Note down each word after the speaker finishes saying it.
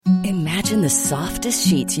Imagine the softest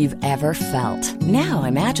sheets you've ever felt. Now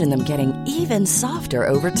imagine them getting even softer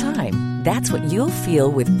over time. That's what you'll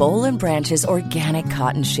feel with Boll & Branch's organic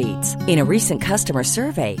cotton sheets. In a recent customer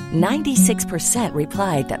survey, 96%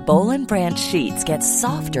 replied that Boll & Branch sheets get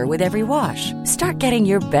softer with every wash. Start getting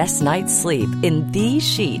your best night's sleep in these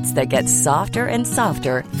sheets that get softer and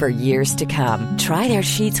softer for years to come. Try their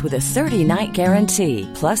sheets with a 30-night guarantee.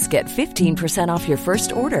 Plus, get 15% off your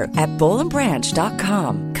first order at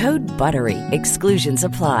bollandbranch.com. Code BUTTERY. Exclusions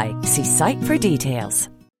apply. See site for details.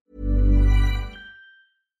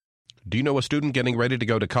 Do you know a student getting ready to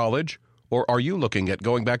go to college? Or are you looking at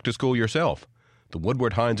going back to school yourself? The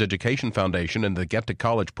Woodward Hines Education Foundation and the Get to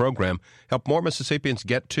College program help more Mississippians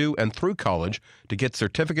get to and through college to get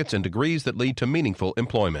certificates and degrees that lead to meaningful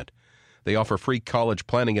employment. They offer free college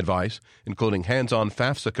planning advice, including hands-on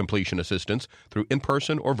FAFSA completion assistance through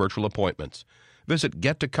in-person or virtual appointments. Visit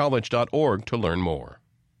gettocollege.org to learn more.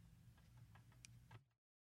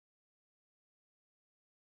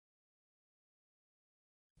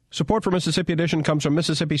 Support for Mississippi Edition comes from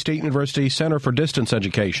Mississippi State University Center for Distance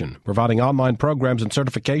Education, providing online programs and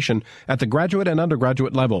certification at the graduate and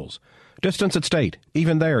undergraduate levels. Distance at State.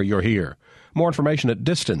 Even there, you're here. More information at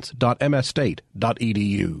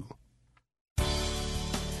distance.msstate.edu.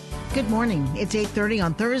 Good morning. It's 8:30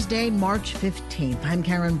 on Thursday, March 15th. I'm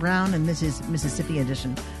Karen Brown, and this is Mississippi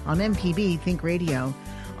Edition on MPB Think Radio.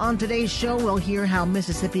 On today's show, we'll hear how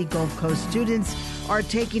Mississippi Gulf Coast students are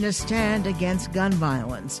taking a stand against gun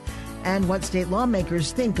violence and what state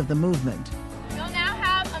lawmakers think of the movement. We'll now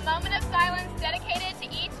have a moment of silence dedicated to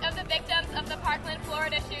each of the victims of the Parkland,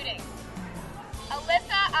 Florida shooting.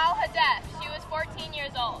 Alyssa Al-Hadesh, she was 14 years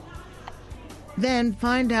old. Then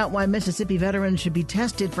find out why Mississippi veterans should be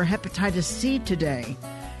tested for hepatitis C today.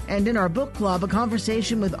 And in our book club, a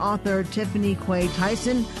conversation with author Tiffany Quay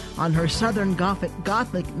Tyson on her Southern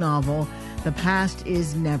Gothic novel, The Past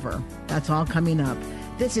Is Never. That's all coming up.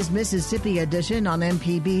 This is Mississippi Edition on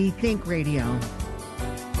MPB Think Radio.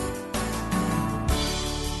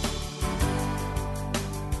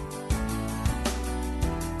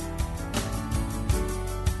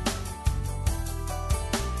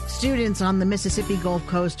 Students on the Mississippi Gulf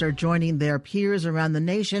Coast are joining their peers around the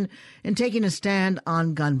nation in taking a stand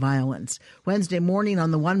on gun violence. Wednesday morning,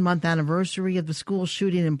 on the one-month anniversary of the school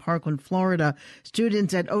shooting in Parkland, Florida,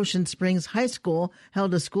 students at Ocean Springs High School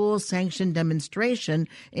held a school-sanctioned demonstration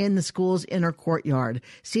in the school's inner courtyard.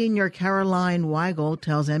 Senior Caroline Weigel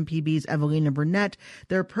tells MPB's Evelina Burnett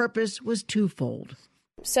their purpose was twofold.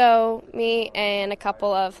 So me and a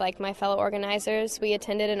couple of my fellow organizers, we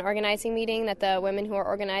attended an organizing meeting that the women who are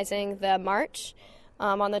organizing the march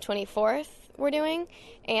on the 24th were doing.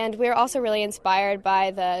 And we were also really inspired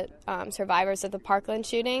by the survivors of the Parkland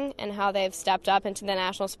shooting and how they've stepped up into the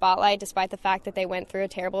national spotlight despite the fact that they went through a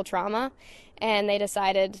terrible trauma. And they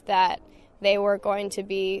decided that they were going to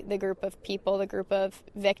be the group of people, the group of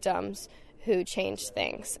victims who changed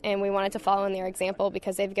things. And we wanted to follow in their example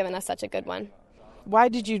because they've given us such a good one. Why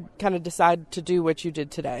did you kind of decide to do what you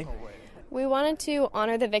did today? We wanted to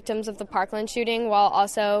honor the victims of the Parkland shooting while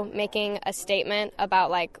also making a statement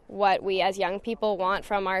about what we as young people want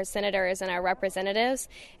from our senators and our representatives.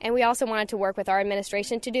 And we also wanted to work with our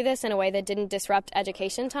administration to do this in a way that didn't disrupt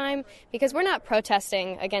education time, because we're not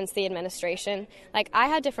protesting against the administration. I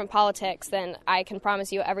had different politics than I can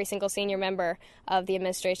promise you every single senior member of the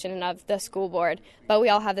administration and of the school board, but we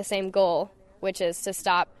all have the same goal, which is to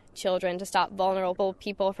stop children, to stop vulnerable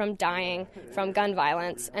people from dying from gun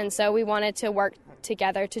violence. And so we wanted to work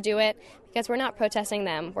together to do it because we're not protesting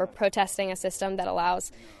them. We're protesting a system that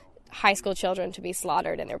allows high school children to be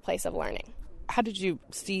slaughtered in their place of learning. How did you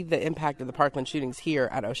see the impact of the Parkland shootings here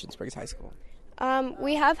at Ocean Springs High School?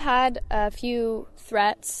 We have had a few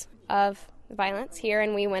threats of violence here,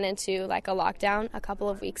 and we went into a lockdown a couple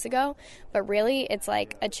of weeks ago, but really it's a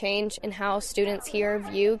change in how students here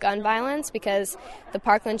view gun violence, because the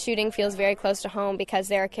Parkland shooting feels very close to home because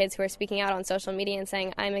there are kids who are speaking out on social media and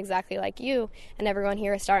saying, I'm exactly like you, and everyone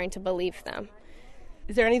here is starting to believe them.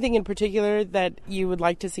 Is there anything in particular that you would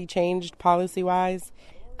like to see changed policy-wise?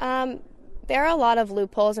 There are a lot of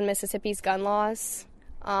loopholes in Mississippi's gun laws.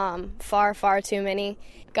 Far too many.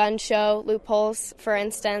 Gun show loopholes, for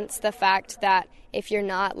instance, the fact that if you're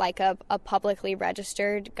not a publicly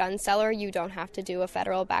registered gun seller, you don't have to do a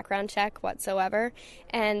federal background check whatsoever.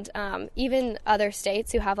 And even other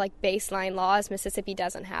states who have baseline laws, Mississippi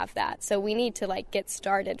doesn't have that. So we need to get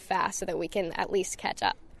started fast so that we can at least catch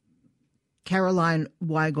up. Caroline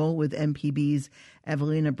Weigel with MPB's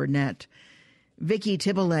Evelina Burnett. Vicki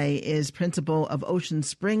Tibolay is principal of Ocean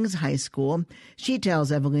Springs High School. She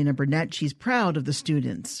tells Evelina Burnett she's proud of the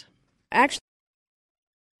students. Actually,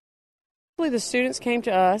 The students came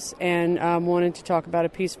to us and wanted to talk about a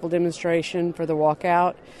peaceful demonstration for the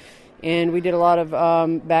walkout, and we did a lot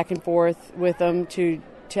of back and forth with them to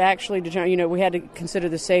actually determine, we had to consider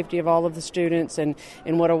the safety of all of the students and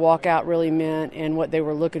what a walkout really meant and what they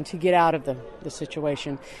were looking to get out of the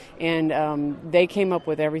situation. And they came up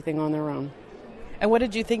with everything on their own. And what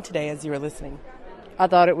did you think today as you were listening? I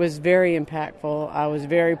thought it was very impactful. I was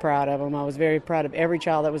very proud of them. I was very proud of every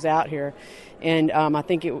child that was out here. And I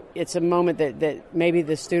think it's a moment that maybe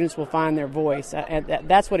the students will find their voice. And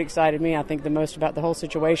that's what excited me, I think, the most about the whole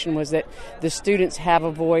situation was that the students have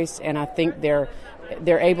a voice, and I think they're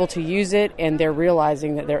able to use it, and they're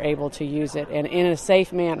realizing that they're able to use it, and in a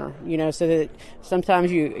safe manner, so that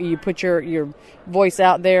sometimes you put your voice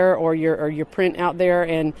out there or your print out there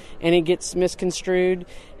and it gets misconstrued.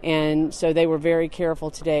 And so they were very careful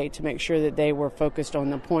today to make sure that they were focused on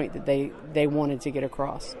the point that they wanted to get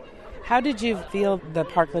across. How did you feel the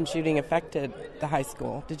Parkland shooting affected the high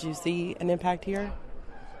school? Did you see an impact here?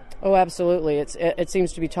 Oh, absolutely. It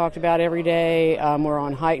seems to be talked about every day. We're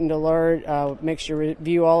on heightened alert. Make sure you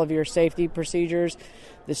review all of your safety procedures.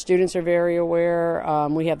 The students are very aware.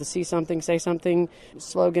 We have the See Something, Say Something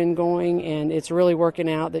slogan going, and it's really working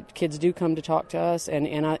out that kids do come to talk to us.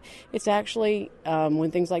 And it's actually,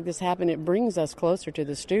 when things like this happen, it brings us closer to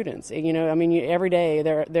the students. Every day,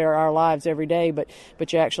 there are our lives every day,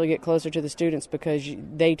 but you actually get closer to the students because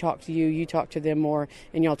they talk to you, you talk to them more,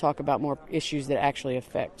 and y'all talk about more issues that actually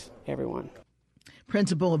affect everyone.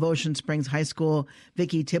 Principal of Ocean Springs High School,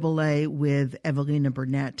 Vicki Tibolay, with Evelina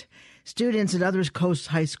Burnett. Students at other coast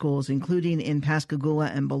high schools, including in Pascagoula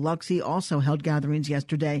and Biloxi, also held gatherings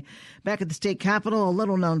yesterday. Back at the state capitol, a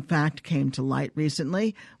little-known fact came to light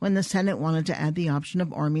recently when the Senate wanted to add the option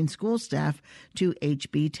of arming school staff to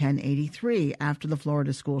HB 1083 after the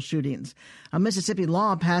Florida school shootings. A Mississippi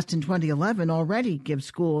law passed in 2011 already gives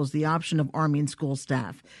schools the option of arming school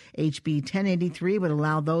staff. HB 1083 would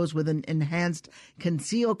allow those with an enhanced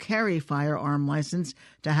concealed carry firearm license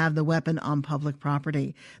to have the weapon on public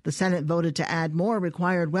property. The Senate voted to add more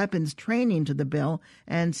required weapons training to the bill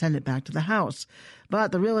and send it back to the House.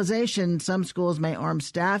 But the realization some schools may arm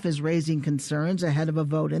staff is raising concerns ahead of a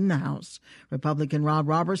vote in the House. Republican Rob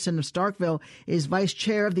Robertson of Starkville is vice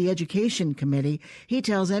chair of the Education Committee. He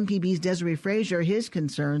tells MPB's Desiree Frazier his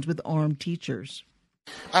concerns with armed teachers.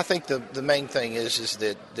 I think the main thing is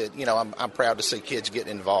that I'm proud to see kids get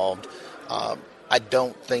involved. I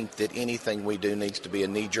don't think that anything we do needs to be a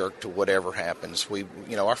knee-jerk to whatever happens.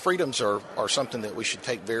 Our freedoms are something that we should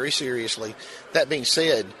take very seriously. That being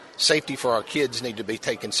said, safety for our kids need to be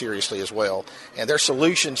taken seriously as well. And there are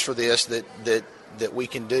solutions for this that we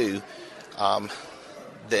can do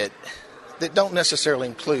that don't necessarily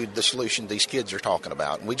include the solution these kids are talking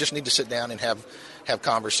about. And we just need to sit down and have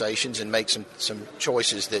conversations and make some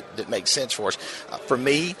choices that make sense for us. For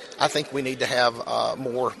me, I think we need to have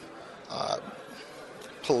more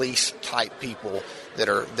police-type people that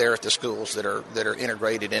are there at the schools that are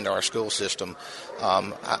integrated into our school system.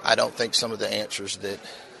 I don't think some of the answers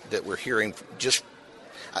that we're hearing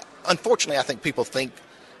unfortunately, I think people think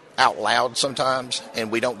out loud sometimes,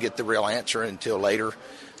 and we don't get the real answer until later.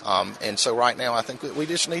 And so right now, I think that we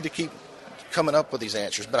just need to keep coming up with these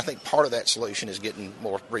answers. But I think part of that solution is getting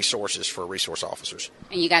more resources for resource officers.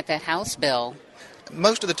 And you got that House bill.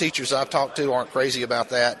 Most of the teachers I've talked to aren't crazy about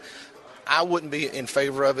that. I wouldn't be in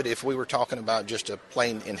favor of it if we were talking about just a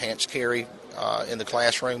plain enhanced carry in the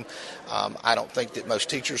classroom. I don't think that most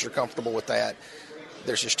teachers are comfortable with that.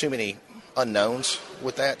 There's just too many unknowns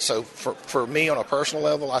with that. So for me on a personal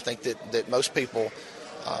level, I think that most people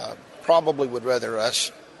probably would rather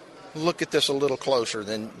us look at this a little closer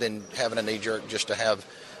than having a knee-jerk just to have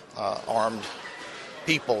armed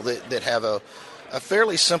people that have a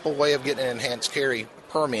fairly simple way of getting an enhanced carry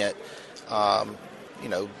permit.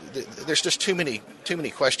 There's just too many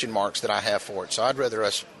question marks that I have for it. So I'd rather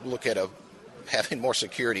us look at having more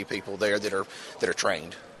security people there that are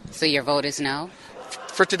trained. So your vote is no?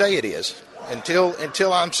 For today, it is.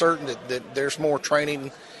 Until I'm certain that there's more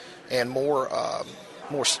training and more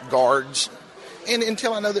guards, and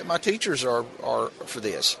until I know that my teachers are for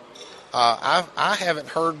this. I haven't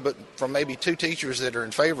heard but from maybe 2 teachers that are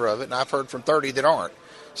in favor of it, and I've heard from 30 that aren't.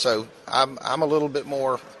 So I'm a little bit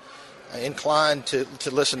more inclined to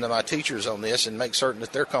listen to my teachers on this and make certain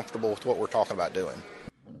that they're comfortable with what we're talking about doing.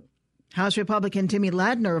 House Republican Timmy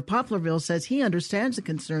Ladner of Poplarville says he understands the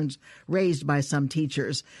concerns raised by some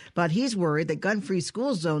teachers, but he's worried that gun-free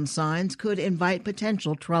school zone signs could invite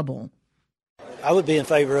potential trouble. I would be in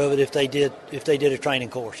favor of it if they did a training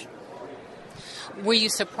course. Were you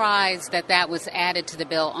surprised that was added to the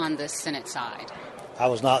bill on the Senate side? I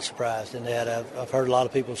was not surprised in that. I've heard a lot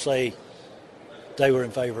of people say they were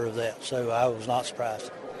in favor of that, so I was not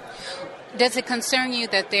surprised. Does it concern you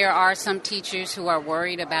that there are some teachers who are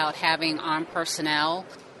worried about having armed personnel?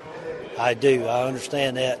 I do. I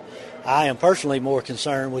understand that. I am personally more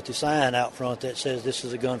concerned with the sign out front that says this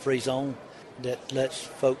is a gun-free zone, that lets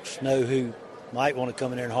folks know who might want to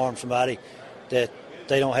come in there and harm somebody, that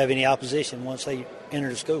they don't have any opposition once they enter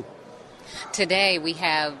the school. Today we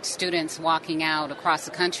have students walking out across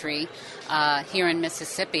the country here in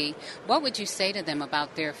Mississippi. What would you say to them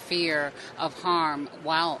about their fear of harm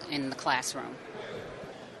while in the classroom?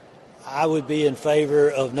 I would be in favor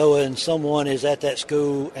of knowing someone is at that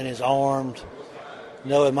school and is armed,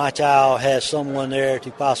 knowing my child has someone there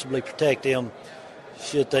to possibly protect them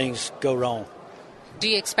should things go wrong. Do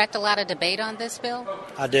you expect a lot of debate on this bill?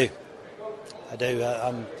 I do.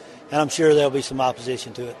 I'm sure there'll be some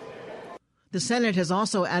opposition to it. The Senate has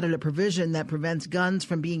also added a provision that prevents guns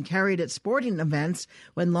from being carried at sporting events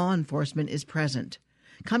when law enforcement is present.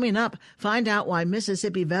 Coming up, find out why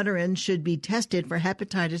Mississippi veterans should be tested for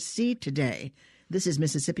hepatitis C today. This is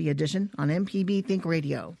Mississippi Edition on MPB Think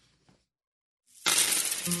Radio.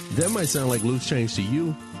 That might sound like loose change to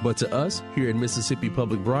you, but to us here at Mississippi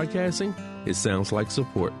Public Broadcasting, it sounds like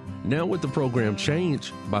support. Now with the program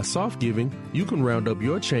Change, by Soft Giving, you can round up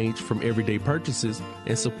your change from everyday purchases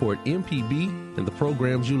and support MPB and the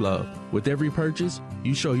programs you love. With every purchase,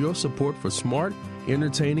 you show your support for smart,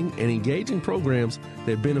 entertaining, and engaging programs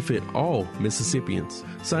that benefit all Mississippians.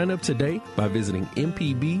 Sign up today by visiting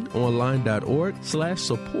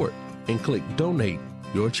mpbonline.org/support and click Donate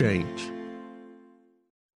Your Change.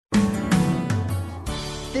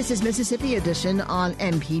 This is Mississippi Edition on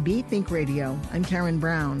MPB Think Radio. I'm Karen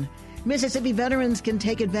Brown. Mississippi veterans can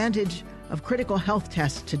take advantage of critical health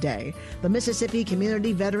tests today. The Mississippi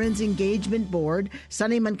Community Veterans Engagement Board,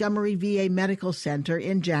 Sonny Montgomery VA Medical Center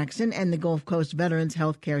in Jackson, and the Gulf Coast Veterans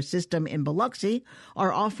Healthcare System in Biloxi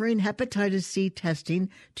are offering hepatitis C testing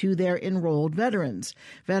to their enrolled veterans.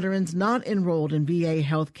 Veterans not enrolled in VA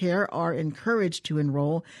healthcare are encouraged to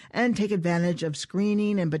enroll and take advantage of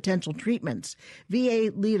screening and potential treatments.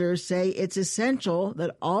 VA leaders say it's essential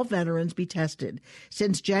that all veterans be tested.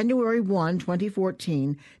 Since January 1,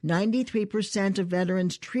 2014, 93% of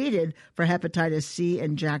veterans treated for hepatitis C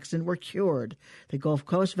in Jackson were cured. The Gulf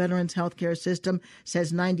Coast Veterans Healthcare System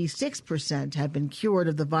says 96% have been cured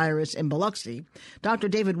of the virus in Biloxi. Dr.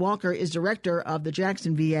 David Walker is director of the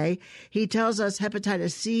Jackson VA. He tells us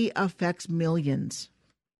hepatitis C affects millions.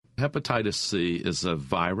 Hepatitis C is a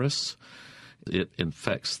virus. It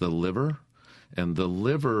infects the liver, and the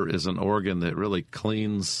liver is an organ that really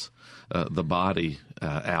cleans the body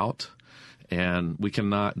out. And we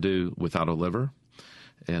cannot do without a liver.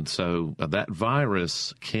 And so that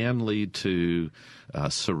virus can lead to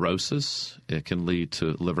cirrhosis. It can lead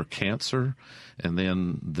to liver cancer, and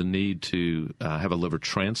then the need to have a liver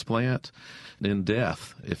transplant, and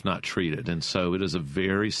death if not treated. And so it is a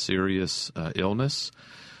very serious illness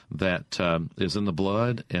that is in the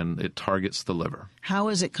blood, and it targets the liver. How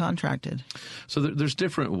is it contracted? So there's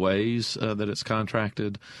different ways that it's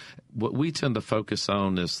contracted. What we tend to focus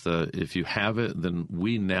on is if you have it, then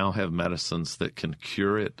we now have medicines that can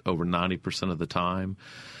cure it over 90% of the time.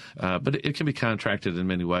 But it can be contracted in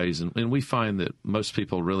many ways, and we find that most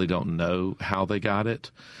people really don't know how they got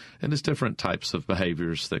it, and there's different types of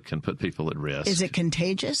behaviors that can put people at risk. Is it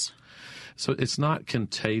contagious? So it's not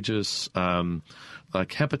contagious.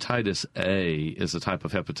 Like hepatitis A is a type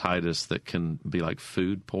of hepatitis that can be like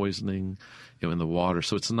food poisoning, in the water.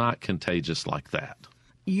 So it's not contagious like that.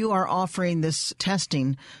 You are offering this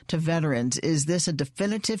testing to veterans. Is this a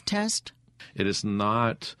definitive test? It is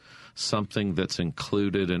not something that's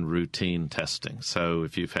included in routine testing. So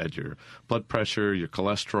if you've had your blood pressure, your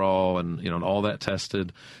cholesterol, and all that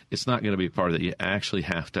tested, it's not going to be part of it. You actually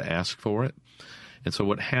have to ask for it. And so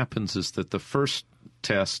what happens is that the first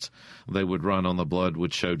test they would run on the blood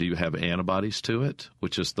would show, do you have antibodies to it,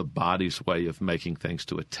 which is the body's way of making things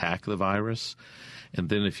to attack the virus. And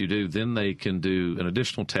then if you do, then they can do an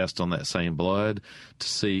additional test on that same blood to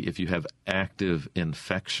see if you have active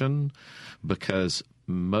infection, because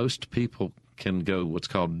most people can go what's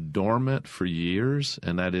called dormant for years,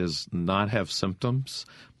 and that is not have symptoms,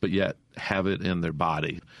 but yet have it in their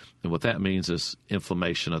body. And what that means is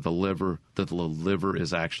inflammation of the liver, that the liver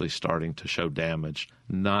is actually starting to show damage,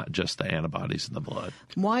 not just the antibodies in the blood.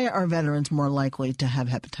 Why are veterans more likely to have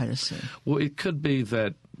hepatitis C? Well, it could be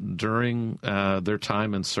that during their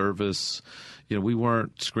time in service, we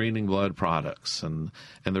weren't screening blood products, and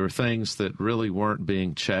there were things that really weren't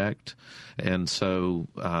being checked. And so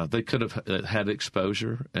they could have had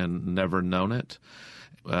exposure and never known it.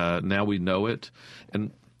 Now we know it.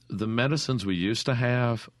 And the medicines we used to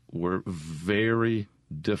have were very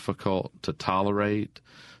difficult to tolerate.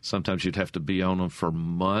 Sometimes you'd have to be on them for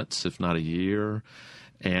months, if not a year,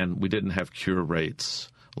 and we didn't have cure rates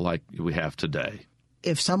like we have today.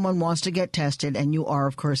 If someone wants to get tested, and you are,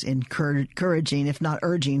 of course, encouraging, if not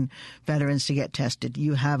urging, veterans to get tested,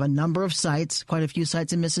 you have a number of sites, quite a few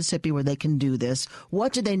sites in Mississippi where they can do this.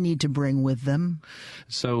 What do they need to bring with them?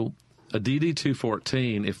 So a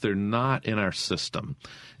DD-214, if they're not in our system,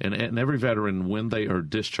 and every veteran, when they are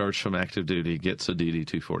discharged from active duty, gets a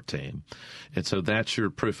DD-214. And so that's your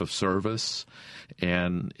proof of service.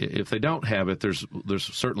 And if they don't have it, there's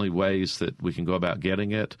certainly ways that we can go about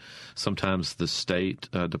getting it. Sometimes the state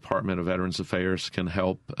Department of Veterans Affairs can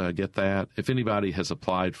help get that. If anybody has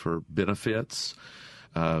applied for benefits,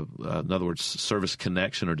 in other words, service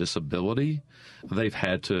connection or disability, they've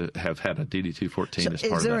had to have had a DD-214 as part of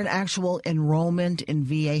that. Is there an actual enrollment in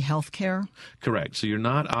VA health care? Correct. So you're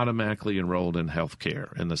not automatically enrolled in health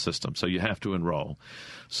care in the system, so you have to enroll.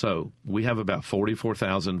 So we have about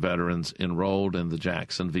 44,000 veterans enrolled in the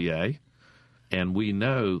Jackson VA, and we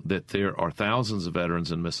know that there are thousands of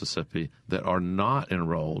veterans in Mississippi that are not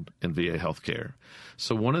enrolled in VA health care.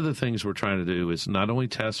 So one of the things we're trying to do is not only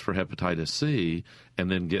test for hepatitis C and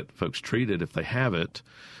then get folks treated if they have it,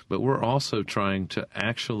 but we're also trying to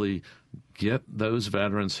actually get those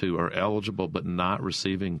veterans who are eligible but not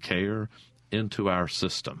receiving care into our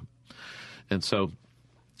system. And so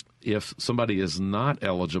if somebody is not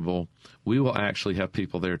eligible, we will actually have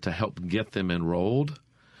people there to help get them enrolled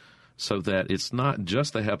so that it's not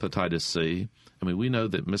just the hepatitis C. I mean, we know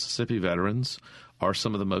that Mississippi veterans are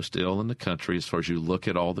some of the most ill in the country as far as you look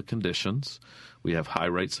at all the conditions. We have high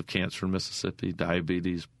rates of cancer in Mississippi,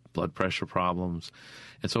 diabetes, blood pressure problems.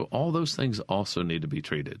 And so all those things also need to be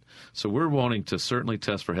treated. So we're wanting to certainly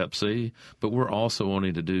test for Hep C, but we're also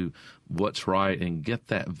wanting to do what's right and get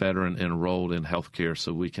that veteran enrolled in health care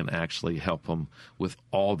so we can actually help them with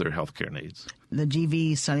all their health care needs. The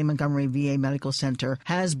GV Sonny Montgomery VA Medical Center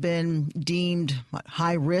has been deemed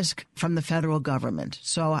high risk from the federal government.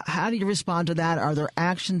 So how do you respond to that? Are there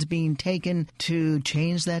actions being taken to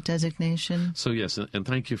change that designation? So yes, and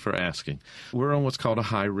thank you for asking. We're on what's called a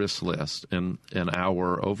high-risk list, and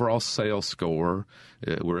our overall sales score,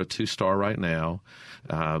 we're a 2-star right now.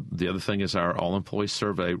 The other thing is our all-employee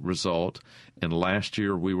survey result, and last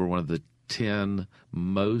year we were one of the 10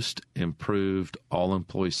 most improved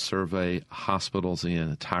all-employee survey hospitals in the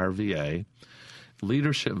entire VA.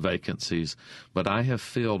 Leadership vacancies, but I have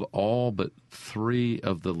filled all but 3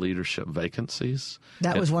 of the leadership vacancies.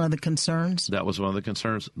 That was one of the concerns? That was one of the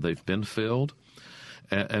concerns. They've been filled.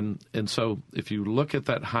 And so if you look at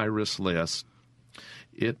that high-risk list,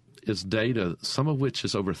 it is data, some of which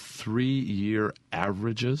is over 3-year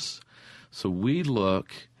averages. So we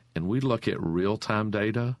look at real-time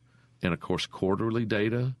data and, of course, quarterly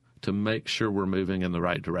data to make sure we're moving in the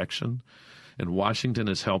right direction. And Washington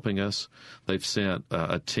is helping us. They've sent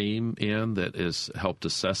a team in that has helped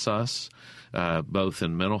assess us, both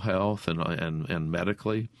in mental health and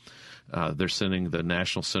medically. They're sending the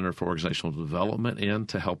National Center for Organizational Development in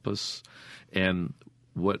to help us. And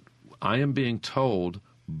what I am being told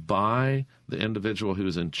by the individual who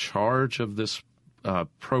is in charge of this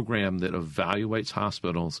program that evaluates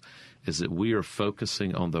hospitals is that we are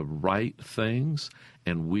focusing on the right things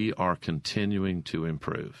and we are continuing to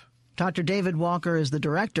improve. Dr. David Walker is the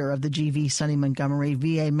director of the GV Sonny Montgomery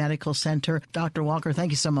VA Medical Center. Dr. Walker, thank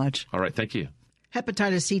you so much. All right, thank you.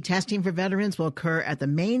 Hepatitis C testing for veterans will occur at the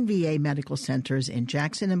main VA medical centers in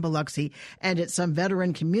Jackson and Biloxi and at some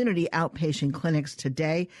veteran community outpatient clinics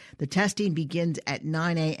today. The testing begins at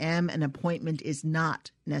 9 a.m. An appointment is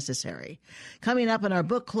not necessary. Coming up in our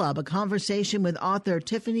book club, a conversation with author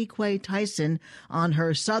Tiffany Quay Tyson on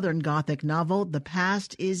her Southern Gothic novel, The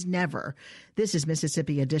Past Is Never. This is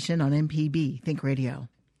Mississippi Edition on MPB Think Radio.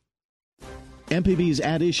 MPB's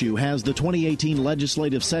At Issue has the 2018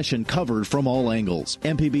 legislative session covered from all angles.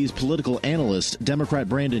 MPB's political analyst, Democrat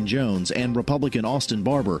Brandon Jones, and Republican Austin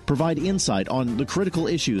Barber provide insight on the critical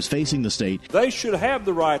issues facing the state. They should have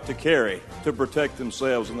the right to carry to protect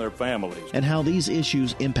themselves and their families. And how these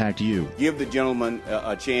issues impact you. Give the gentleman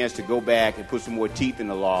a chance to go back and put some more teeth in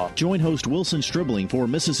the law. Join host Wilson Stribling for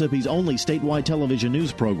Mississippi's only statewide television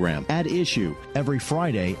news program, At Issue, every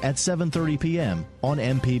Friday at 7:30 p.m. on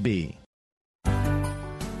MPB.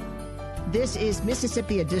 This is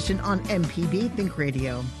Mississippi Edition on MPB Think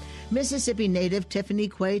Radio. Mississippi native Tiffany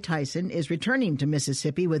Quay Tyson is returning to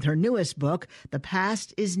Mississippi with her newest book, The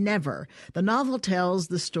Past Is Never. The novel tells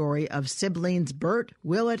the story of siblings Bert,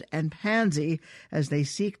 Willett, and Pansy as they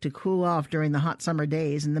seek to cool off during the hot summer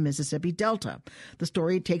days in the Mississippi Delta. The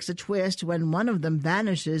story takes a twist when one of them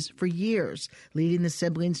vanishes for years, leading the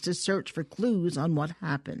siblings to search for clues on what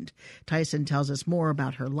happened. Tyson tells us more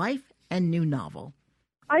about her life and new novel.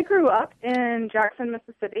 I grew up in Jackson,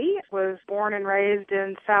 Mississippi, was born and raised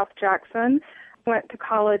in South Jackson, went to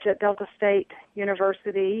college at Delta State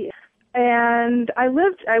University, and I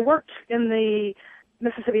worked in the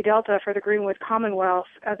Mississippi Delta for the Greenwood Commonwealth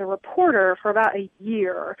as a reporter for about a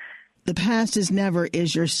year. The Past Is Never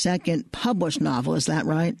is your second published novel, is that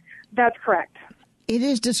right? That's correct. It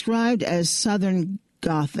is described as Southern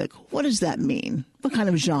Gothic. What does that mean? What kind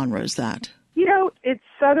of genre is that? You know, it's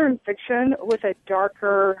Southern fiction with a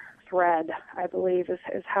darker thread, I believe,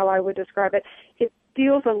 is how I would describe it. It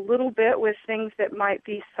deals a little bit with things that might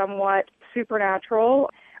be somewhat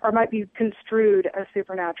supernatural or might be construed as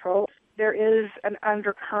supernatural. There is an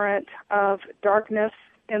undercurrent of darkness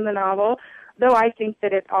in the novel, though I think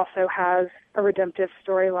that it also has a redemptive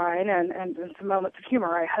storyline and some moments of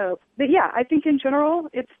humor, I hope. But yeah, I think in general,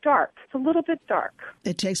 it's dark. It's a little bit dark.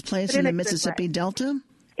 It takes place in the Mississippi Delta?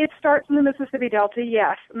 It starts in the Mississippi Delta,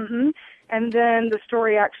 yes. Mm-hmm. And then the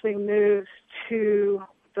story actually moves to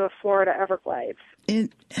the Florida Everglades.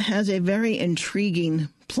 It has a very intriguing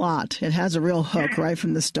plot. It has a real hook right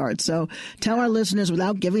from the start. So tell our listeners,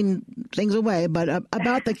 without giving things away, but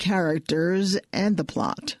about the characters and the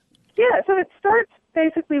plot. Yeah, so it starts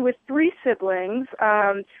basically with three siblings,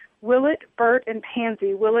 Willett, Bert, and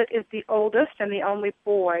Pansy. Willett is the oldest and the only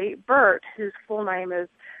boy. Bert, whose full name is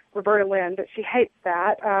Roberta Lynn, but she hates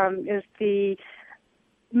that, is the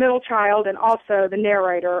middle child and also the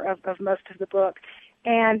narrator of most of the book.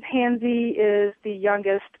 And Pansy is the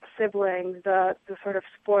youngest sibling, the sort of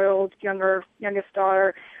spoiled youngest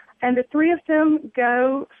daughter. And the three of them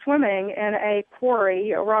go swimming in a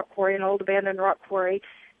quarry, a rock quarry, an old abandoned rock quarry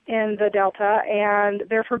in the Delta, and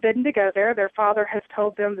they're forbidden to go there. Their father has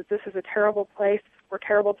told them that this is a terrible place where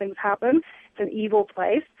terrible things happen. It's an evil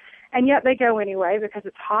place. And yet they go anyway because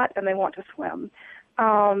it's hot and they want to swim.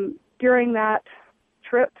 During that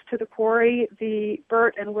trip to the quarry,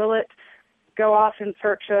 Bert and Willett go off in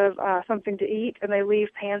search of something to eat, and they leave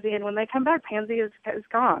Pansy. And when they come back, Pansy is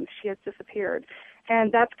gone. She has disappeared.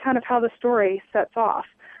 And that's kind of how the story sets off.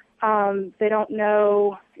 They don't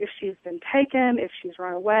know if she's been taken, if she's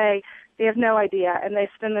run away. They have no idea. And they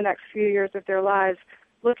spend the next few years of their lives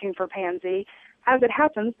looking for Pansy. As it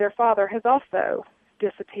happens, their father has also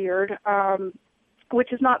disappeared,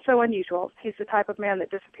 which is not so unusual. He's the type of man that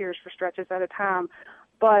disappears for stretches at a time.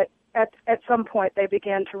 But at some point, they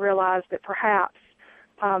begin to realize that perhaps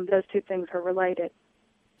those two things are related.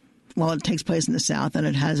 Well, it takes place in the South, and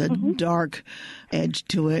it has a dark edge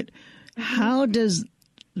to it. How does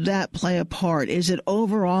that play a part? Is it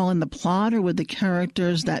overall in the plot, or with the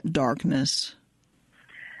characters, that darkness?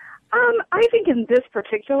 I think in this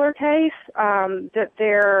particular case that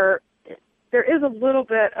there is a little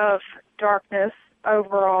bit of darkness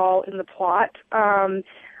overall in the plot.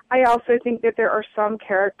 I also think that there are some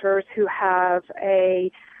characters who have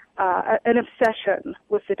an obsession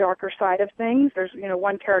with the darker side of things. There's,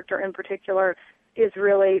 one character in particular is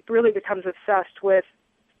really becomes obsessed with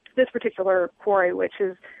this particular quarry, which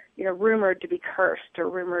is, rumored to be cursed or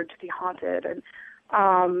rumored to be haunted. And,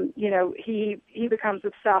 he becomes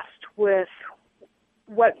obsessed with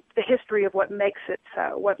the history of what makes it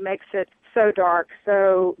so dark,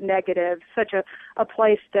 so negative, such a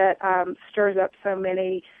place that stirs up so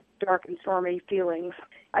many dark and stormy feelings.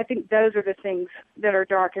 I think those are the things that are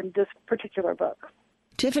dark in this particular book.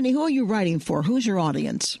 Tiffany, who are you writing for? Who's your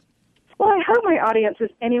audience? Well, I hope my audience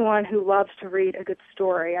is anyone who loves to read a good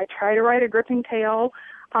story. I try to write a gripping tale.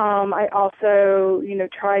 I also,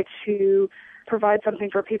 try to provide something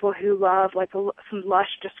for people who love, like, some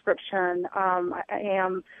lush description. I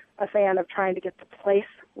am a fan of trying to get the place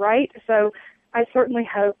right. So I certainly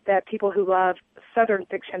hope that people who love Southern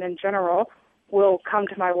fiction in general will come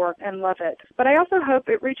to my work and love it. But I also hope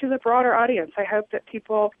it reaches a broader audience. I hope that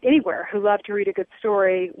people anywhere who love to read a good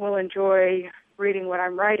story will enjoy reading what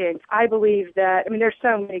I'm writing. I believe that, there's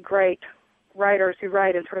so many great writers who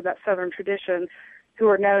write in sort of that Southern tradition who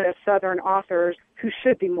are known as Southern authors who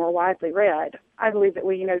should be more widely read. I believe that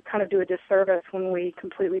we, kind of do a disservice when we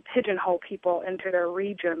completely pigeonhole people into their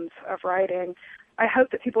regions of writing. I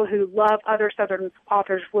hope that people who love other Southern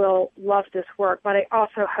authors will love this work, but I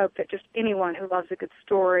also hope that just anyone who loves a good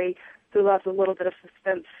story, who loves a little bit of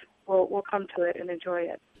suspense, will come to it and enjoy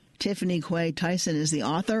it. Tiffany Quay Tyson is the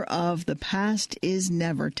author of The Past Is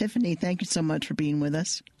Never. Tiffany, thank you so much for being with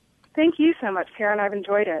us. Thank you so much, Karen. I've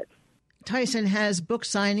enjoyed it. Tyson has book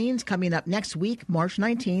signings coming up next week, March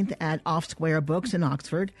 19th at Off Square Books in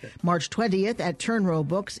Oxford, March 20th at Turnrow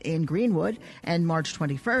Books in Greenwood, and March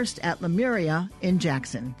 21st at Lemuria in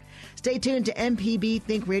Jackson. Stay tuned to MPB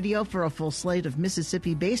Think Radio for a full slate of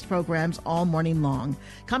Mississippi-based programs all morning long.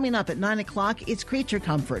 Coming up at 9 o'clock, it's Creature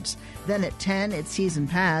Comforts. Then at 10, it's Season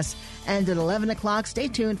Pass. And at 11 o'clock, stay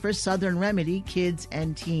tuned for Southern Remedy, Kids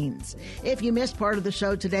and Teens. If you missed part of the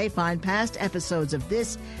show today, find past episodes of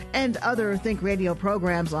this and other Think Radio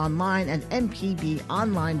programs online at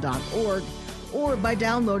mpbonline.org or by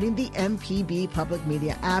downloading the MPB Public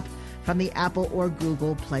Media app from the Apple or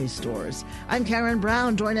Google Play stores. I'm Karen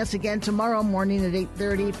Brown. Join us again tomorrow morning at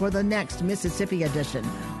 8:30 for the next Mississippi edition,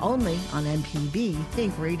 only on MPB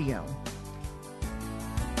Think Radio.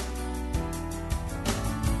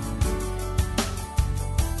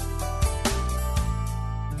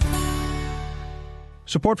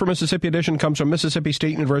 Support for Mississippi Edition comes from Mississippi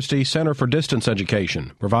State University Center for Distance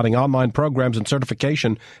Education, providing online programs and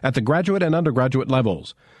certification at the graduate and undergraduate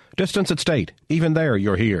levels. Distance at State. Even there,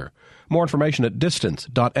 you're here. More information at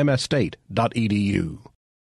distance.msstate.edu.